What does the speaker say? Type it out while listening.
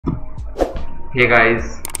Hey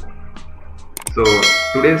guys, so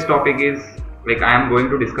today's topic is I am going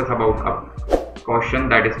to discuss about a question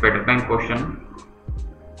that is pattern question.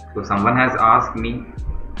 So someone has asked me,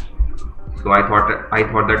 so I thought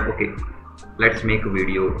that okay, let's make a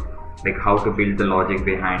video like how to build the logic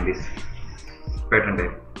behind this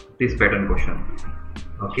pattern question.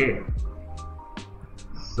 Okay,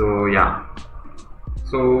 so yeah,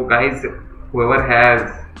 so guys, whoever has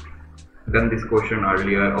done this question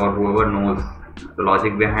earlier or whoever knows the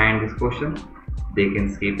logic behind this question, they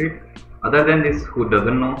can skip it. Other than this, who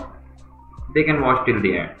doesn't know, they can watch till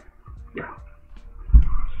the end. Yeah,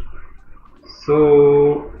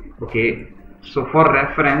 so okay, so for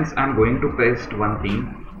reference I'm going to paste one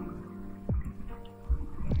thing.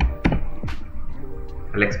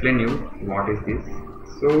 I'll explain you what is this.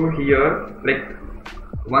 So here,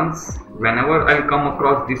 whenever I'll come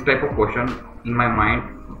across this type of question in my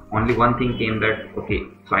mind, only one thing came that okay,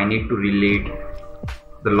 so I need to relate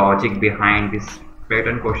the logic behind this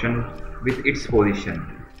pattern question with its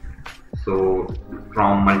position. So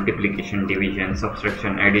from multiplication, division,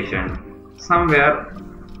 subtraction, addition, somewhere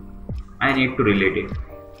I need to relate it.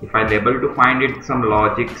 If I'm able to find it some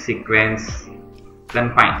logic sequence,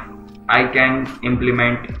 then fine, I can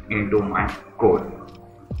implement into my code.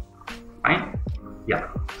 Fine. Yeah,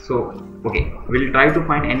 so okay, we'll try to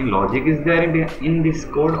find any logic is there in this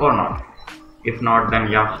code or not. If not,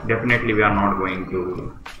 then yeah, definitely we are not going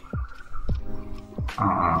to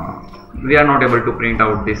we are not able to print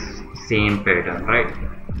out this same pattern, right?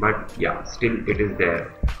 But yeah, still it is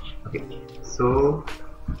there. Okay, so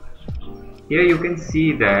here you can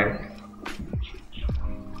see that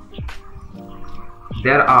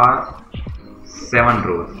there are 7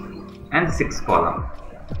 rows and 6 columns.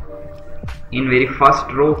 In very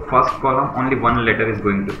first row, first column, only one letter is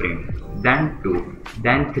going to print, then 2,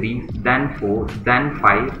 then 3, then 4, then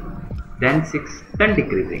 5, then 6, then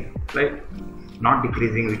decreasing, right? Not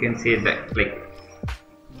decreasing, we can say that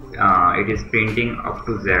it is printing up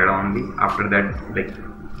to Z only. After that,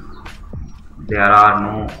 there are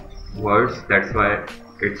no words, that's why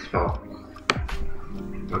it stopped.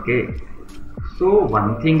 Okay, so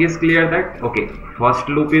one thing is clear that okay, first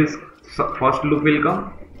loop will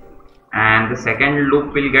come and the second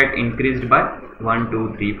loop will get increased by 1,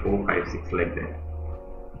 2, 3, 4, 5, 6 like that.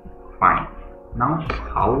 Fine. Now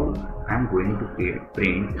how I am going to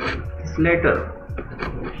print this letter?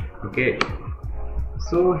 Okay,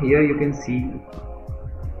 so here you can see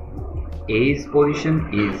A's position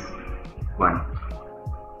is 1,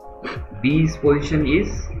 B's position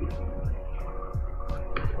is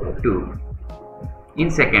 2.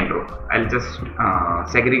 In second row, I'll just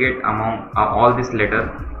segregate among all this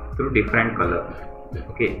letter through different color.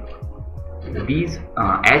 Okay, B's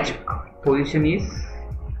H position is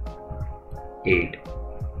 8.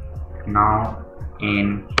 Now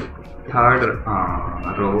in third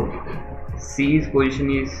row, C's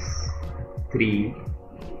position is 3,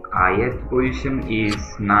 I'th position is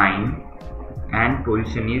 9 and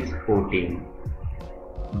position is 14.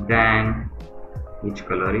 Then which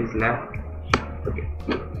color is left? Okay,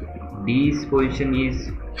 D's position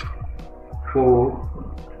is 4,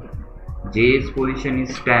 J's position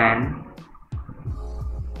is 10,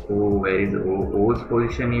 where is O? O's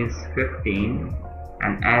position is 15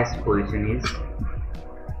 and S position is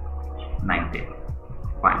 19.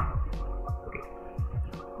 Fine. Okay,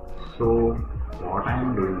 so what I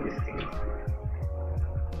am doing this thing,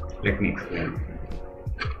 let me explain.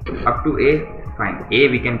 Up to A, fine, A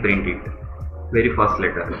we can print it, very first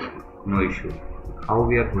letter, no issue. How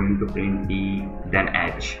we are going to print D, then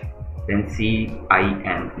H, then C, I,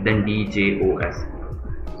 N, then D, J, O, S.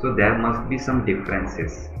 So there must be some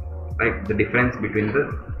differences, right? The difference between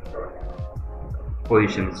the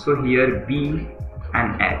positions. So here B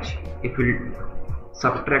and H, if we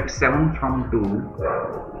subtract 7 from 2,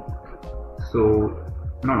 so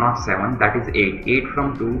no, not 7, that is 8. 8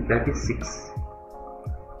 from 2, that is 6.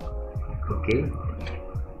 Okay.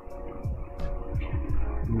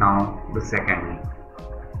 Now the second,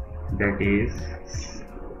 that is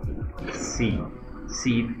C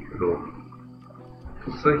row.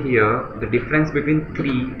 So here the difference between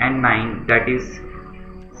 3 and 9, that is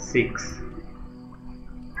 6.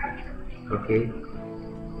 Okay,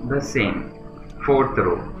 the same fourth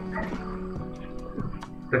row,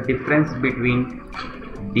 the difference between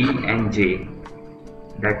D and J,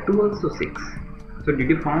 that too also 6. So did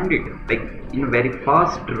you found it? Like in very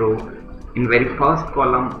first row, in very first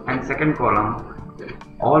column and second column,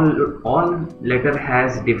 all letter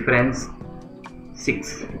has difference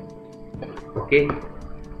 6. Okay,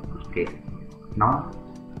 now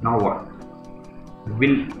what?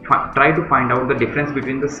 we'll try to find out the difference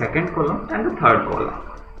between the second column and the third column.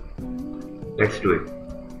 Let's do it.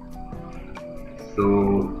 So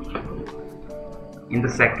in the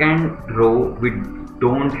second row we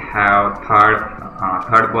don't have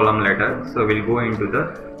third column letter, so we'll go into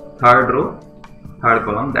the third row, third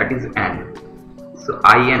column, that is n. So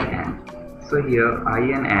I and n. So here I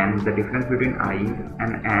and n, the difference between I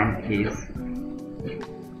and n is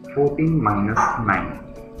 14 minus 9.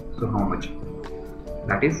 So how much?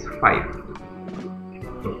 That is 5.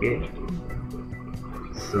 Okay.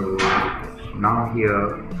 So now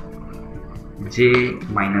here j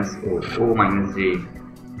minus o minus j,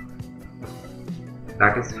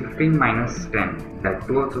 that is 15 minus 10, that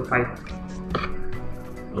too also 5.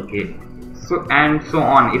 Okay. So and so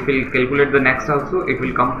on. If we'll calculate the next also, it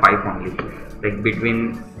will come 5 only. Like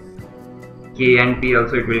between k and p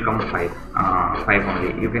also it will come 5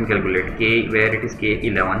 only. You can calculate k, where it is k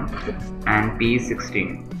 11 and p is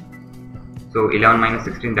 16. So 11 minus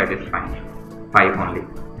 16, that is fine, 5 only.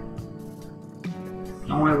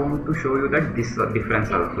 Now I want to show you that this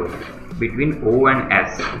difference also between O and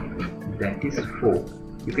S, that is 4.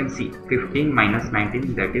 You can see 15 minus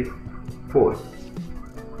 19, that is 4.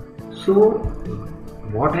 So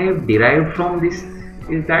what I have derived from this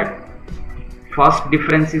is that first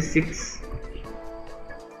difference is 6.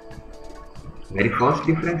 Very first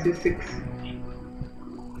difference is 6.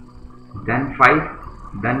 Then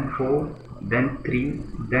 5, then 4, then 3,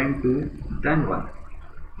 then 2, then 1.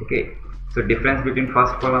 Okay. So difference between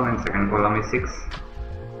first column and second column is 6,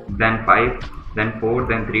 then 5, then 4,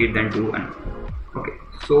 then 3, then 2, and okay.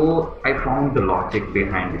 So I found the logic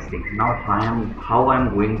behind this thing. Now how I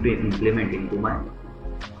am going to implement into my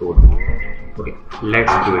code. Okay,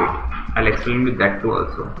 let's do it. I'll explain with that too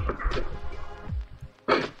also.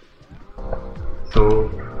 So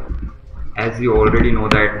as you already know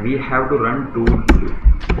that we have to run two loops.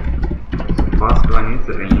 First one is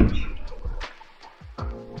range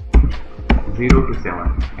 0 to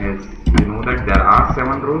 7. As you know that there are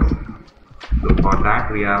 7 rows, so for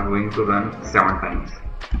that we are going to run 7 times.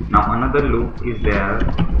 Now another loop is there,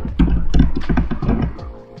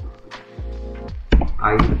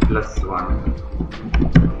 I plus 1.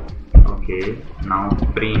 Okay, now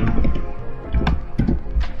print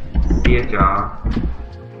chr,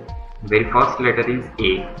 very first letter is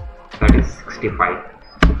A, that is 65,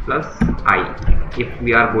 plus I. If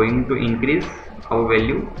we are going to increase our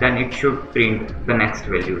value, then it should print the next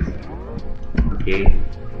values. Okay,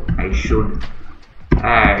 I should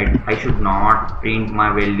not print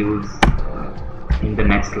my values in the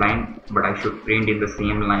next line, but I should print in the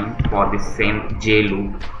same line for this same j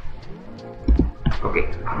loop.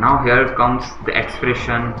 Okay, now here comes the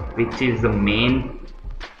expression which is the main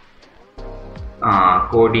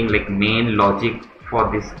coding, like main logic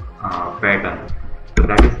for this pattern. So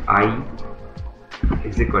that is I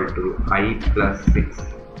is equal to I plus 6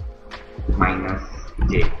 minus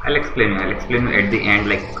j. I'll explain you at the end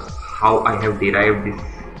like how I have derived this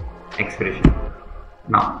expression.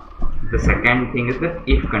 Now the second thing is the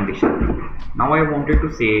if condition. Now I wanted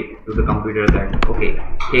to say to the computer that okay,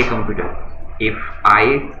 hey computer, if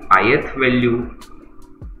ith value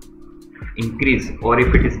increase or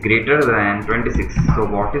if it is greater than 26, so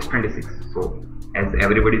what is 26? So as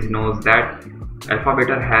everybody knows that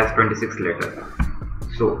alphabetic has 26 letters.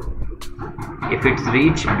 So if it's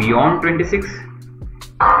reached beyond 26,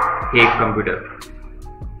 hey computer,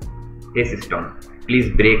 hey system, please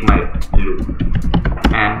break my loop,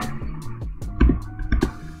 and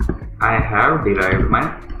I have derived my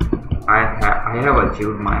I have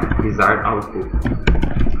achieved my desired output.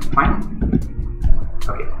 Fine.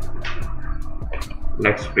 Okay,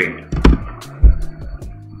 let's print.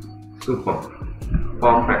 Super,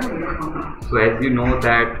 perfect. So as you know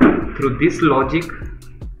that through this logic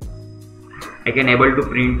I can able to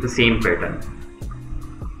print the same pattern.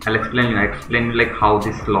 I'll explain like how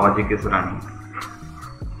this logic is running.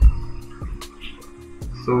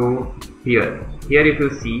 So here if you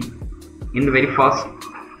see, in the very first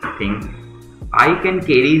thing, I can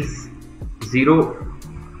carry 0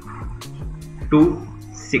 to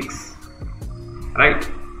 6, right?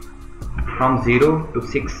 From 0 to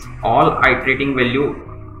 6, all iterating value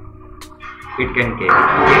it can carry,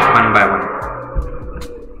 okay, one by one.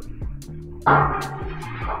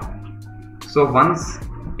 So once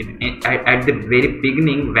at the very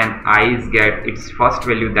beginning, when I get its first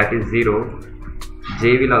value, that is 0,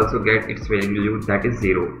 j will also get its value, that is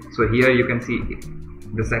 0. So here you can see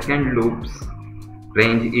the second loop's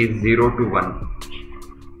range is 0 to 1.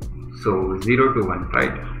 So 0 to 1,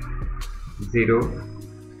 right? 0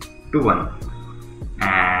 to 1,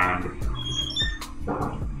 and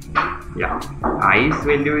Yeah, i's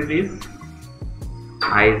values is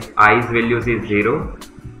i's values is 0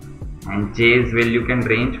 and j's value can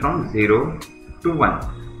range from 0 to 1.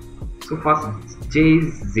 So first j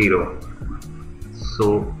is 0.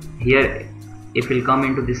 So here if we'll come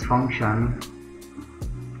into this function,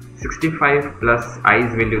 65 plus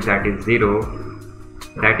i's value, that is 0,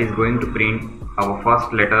 that is going to print our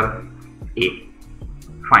first letter A.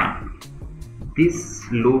 Fine. This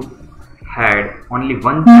loop had only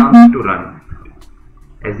one chance to run.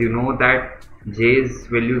 As you know that j's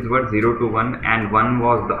values were 0 to 1 and 1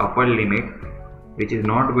 was the upper limit, which is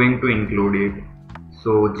not going to include it.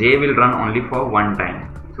 So j will run only for one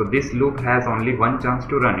time. So this loop has only one chance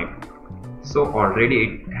to run it. So already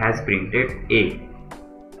it has printed A.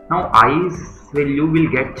 Now i's value will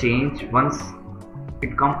get changed once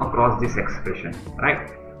it come across this expression, right?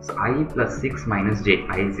 So I plus 6 minus j,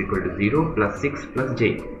 I is equal to 0 plus 6 plus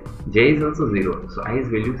j. J is also 0, so i's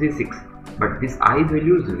value is 6. But this i's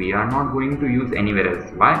values we are not going to use anywhere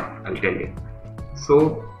else. Why? I'll tell you.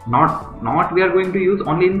 So not we are going to use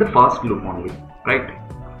only in the first loop only, right?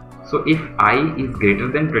 So if I is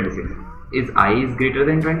greater than 26, is I is greater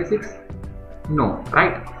than 26? No,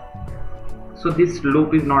 right? So this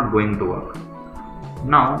loop is not going to work.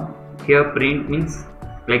 Now here print means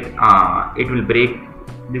like it will break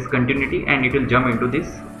this continuity and it will jump into this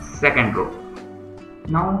second row.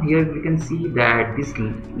 Now here we can see that this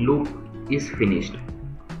loop is finished.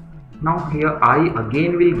 Now here I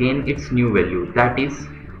again will gain its new value, that is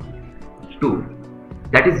 2,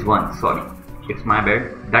 that is 1, sorry, it's my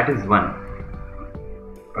bad, that is 1.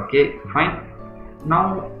 Okay, fine.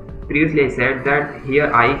 Now previously I said that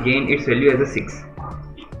here I gain its value as a 6.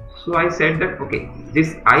 So I said that okay,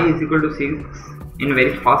 this I is equal to 6 in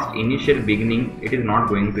very first initial beginning it is not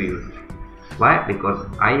going to use. Why? Because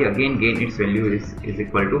I again gain its value is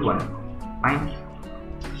equal to 1. Fine.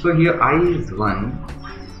 So here I is 1.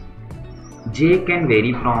 J can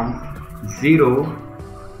vary from 0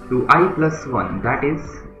 to I plus 1, that is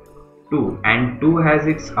 2, and 2 has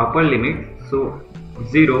its upper limit, so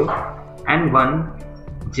 0 and 1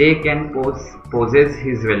 J can possess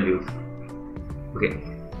his values. Okay,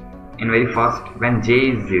 in very first when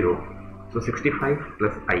J is 0, so 65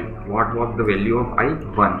 plus I, what was the value of I?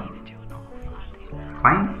 1.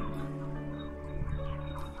 Fine.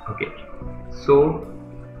 Okay, so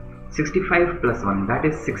 65 plus 1, that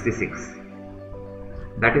is 66,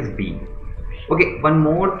 that is B. Okay, one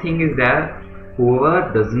more thing is that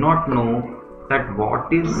whoever does not know that what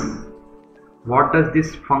does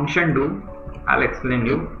this function do, I'll explain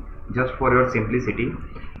you just for your simplicity.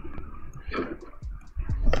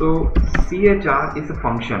 So CHR is a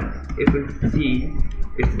function. If we see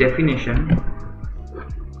its definition,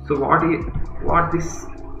 so what this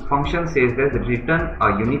function says is return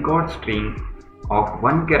a Unicode string of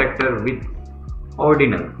one character with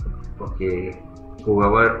ordinal. Okay,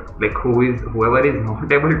 whoever is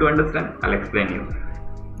not able to understand, I'll explain you.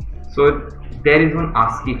 So there is one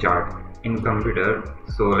ASCII chart in computer.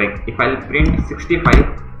 So like if I'll print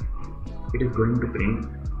 65, it is going to print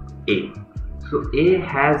A. So A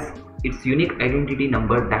has its unique identity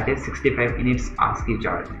number, that is 65 in its ASCII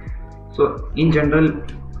chart. So in general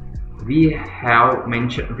we have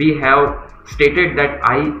stated that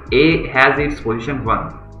A has its position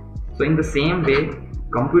 1. So in the same way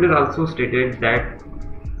computer also stated that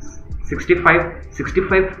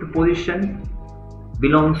 65th position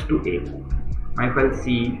belongs to A. Now if I'll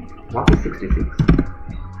see what is 66,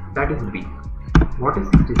 that is B, what is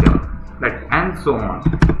 67, that, and so on.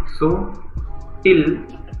 So till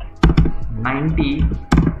 90,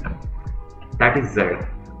 that is Z.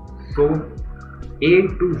 So A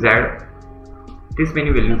to Z, this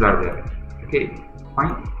many values are there. Okay,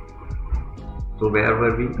 fine. So where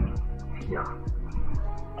were we? Yeah.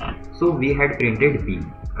 So we had printed B,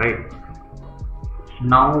 right?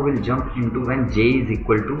 Now we'll jump into when J is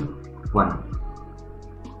equal to 1.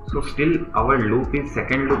 So still our loop is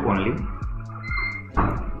second loop only,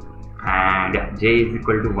 and J is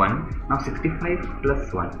equal to 1. Now 65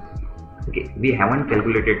 plus 1. Okay, we haven't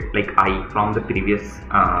calculated like I from the previous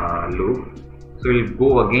loop, so we'll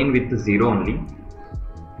go again with the 0 only.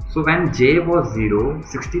 So when J was 0,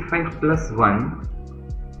 65 plus 1,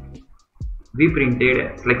 we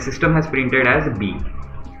printed, like system has printed as B.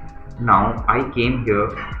 Now I came here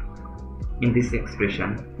in this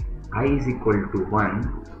expression, I is equal to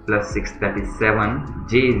 1 plus 6, that is 7,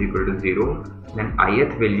 J is equal to 0, then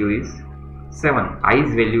ith value is 7, I's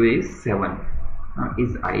value is 7.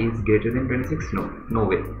 Is I is greater than 26? No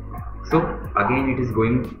way. So again it is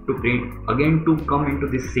going to print, again to come into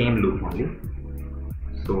this same loop only.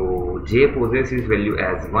 So J possesses value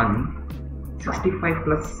as 1, 65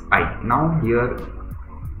 plus I. Now here,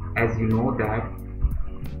 as you know that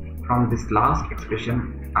from this last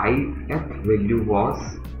expression, ith value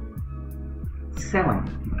was 7,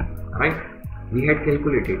 right? We had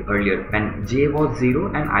calculated earlier when j was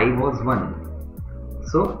 0 and I was 1.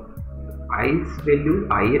 So i's value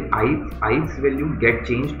get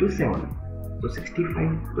changed to 7. So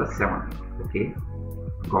 65 plus 7. Okay,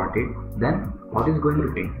 got it. Then what is going to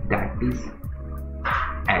print? That is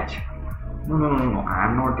h. No, I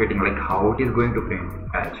am not getting like how it is going to print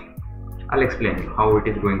h. I'll explain you how it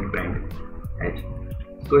is going to print h.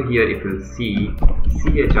 So here if you see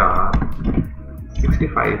chr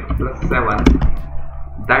 65 plus 7,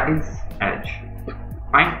 that is h.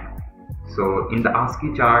 Fine. So in the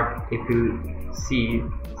ASCII chart, if you see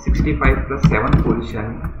 65 plus 7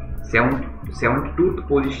 position, 72th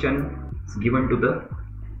position is given to the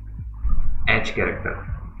h character.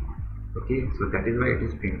 Okay, so that is why it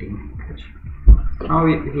is printing h. Now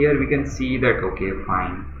here we can see that, okay,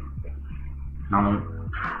 fine. Now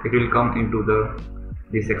it will come into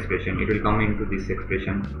this expression. It will come into this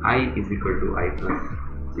expression. I is equal to I plus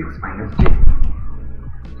 6 minus j.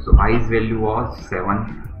 So i's value was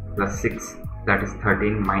 7 plus 6, that is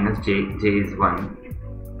 13, minus j is 1,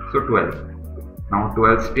 so 12. Now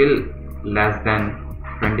 12 still less than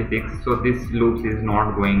 26, so this loop is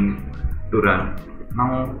not going to run.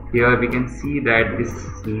 Now here we can see that this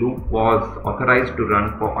loop was authorized to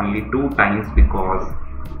run for only 2 times because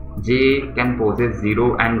j can possess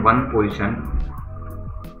 0 and 1 position,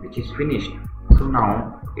 which is finished. So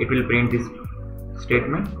now it will print this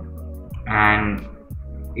statement and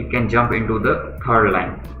it can jump into the third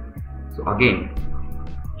line. So again,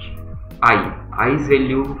 i's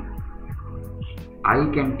value, I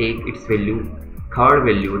can take its value, third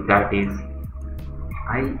value, that is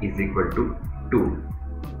I is equal to 2.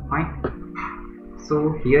 Fine.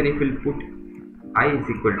 So here if we'll put I is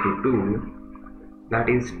equal to 2, that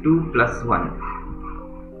is 2 plus 1.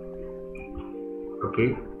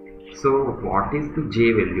 Okay. So what is the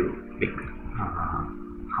j value? Like,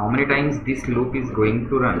 how many times this loop is going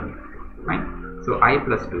to run? Fine. So I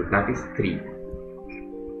plus 2, that is 3.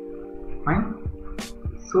 Fine.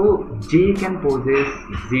 So j can possess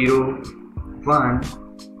 0, 1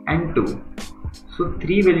 and 2. So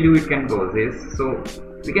 3 value it can possess. So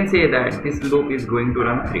we can say that this loop is going to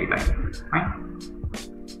run 3 times. Fine.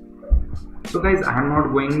 So guys, I am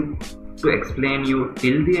not going to explain you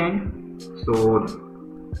till the end. So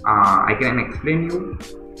I can explain you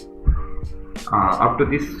up to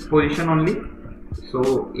this position only.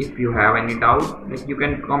 So if you have any doubt, like, you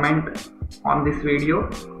can comment on this video.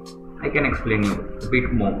 I can explain you a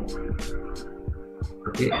bit more.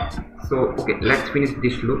 Okay. So okay, let's finish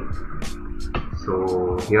this loop.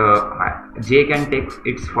 So here j can take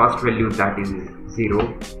its first value, that is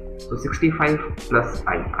 0. So 65 plus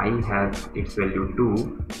I has its value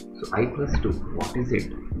 2. So I plus 2, what is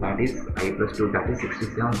it? That is I plus 2, that is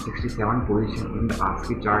 67 position in the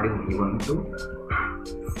ASCII chart is given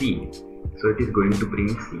to C. So it is going to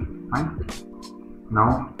print C. Fine.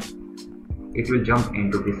 Now it will jump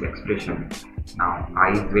into this expression. Now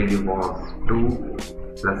i's value was 2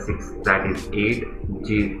 plus 6, that is 8,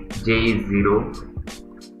 j is 0,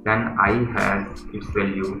 then I has its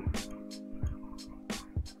value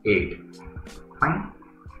 8. Fine.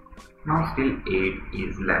 Now still 8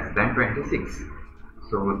 is less than 26,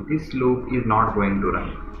 so this loop is not going to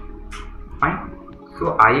run. Fine.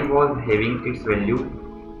 So I was having its value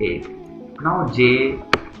 8. Now j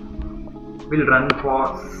will run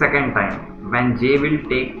for second time. When j will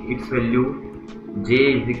take its value, j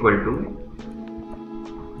is equal to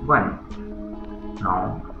 1.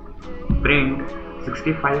 Now print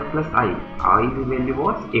 65 plus I value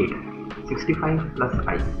was 8. 65 plus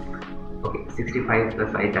I. Okay, 65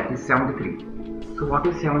 plus I, that is 73. So what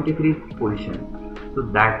is 73th position? So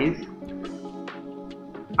that is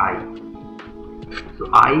I. So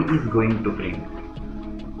I is going to print.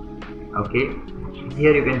 Okay,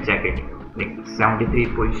 here you can check it. Like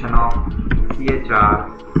 73th position of CHR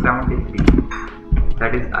 73.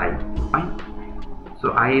 That is I. Fine.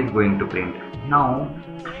 So I is going to print. Now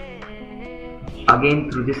again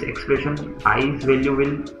through this expression, i's value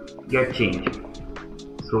will get changed.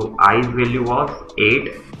 So i's value was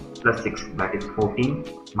 8 plus 6, that is 14,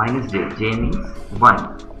 minus j means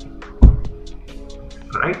 1,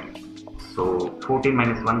 right? So 14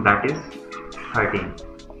 minus 1, that is 13.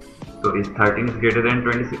 So is 13 is greater than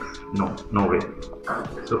 26? No way.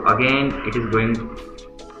 So again it is going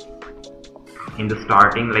in the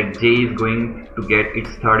starting, like j is going to get its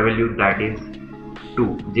third value, that is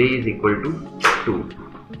 2. J is equal to 2.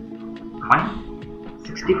 Fine.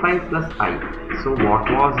 65 plus I. So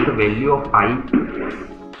what was the value of I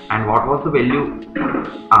and what was the value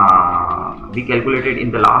we calculated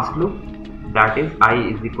in the last loop? That is I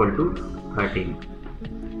is equal to 13.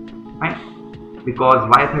 Fine. Because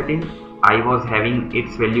why 13? I was having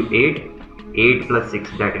its value 8 plus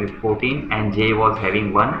 6, that is 14, and J was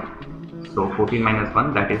having 1, so 14 minus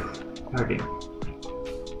 1, that is 13.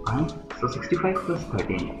 Fine. So 65 plus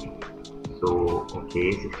 13. So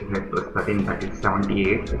okay, 65 plus 13, that is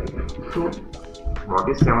 78. So what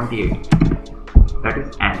is 78? That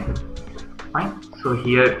is n. Fine. So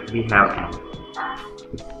here we have n.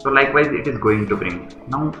 So likewise it is going to print.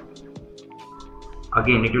 Now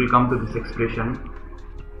again it will come to this expression.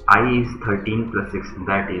 I is 13 plus 6,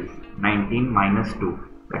 that is 19 minus 2,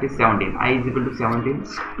 that is 17. I is equal to 17,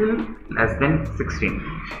 still less than 16.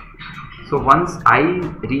 So once I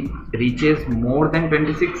reaches more than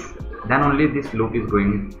 26, then only this loop is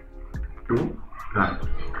going to run.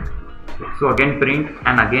 So again print,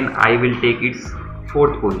 and again I will take its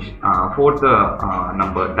fourth position,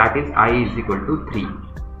 number, that is I is equal to 3.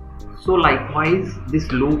 So likewise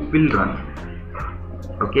this loop will run.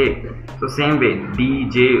 Okay, so same way D,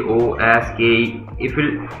 J, O, S, K, if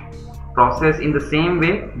will process in the same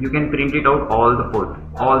way, you can print it out all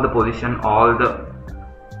the position, all the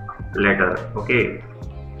letter. Okay,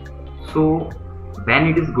 so when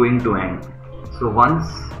it is going to end, so once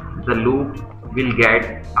the loop will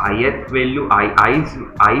get ith value,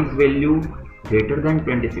 i's value greater than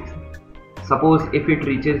 26. Suppose if it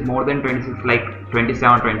reaches more than 26, like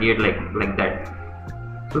 27, 28, like that,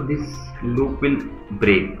 so this loop will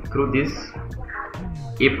break through this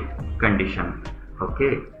if condition.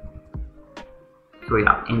 Okay, so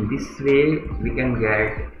yeah, in this way we can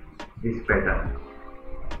get this pattern.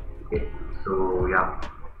 Okay, so yeah,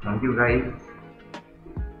 thank you guys.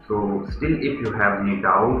 So still if you have any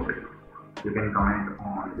doubt, you can comment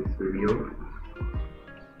on this video.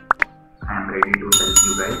 I am ready to help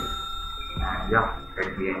you guys, and yeah,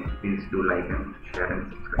 at the end please do like and share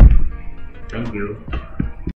and subscribe. Thank you.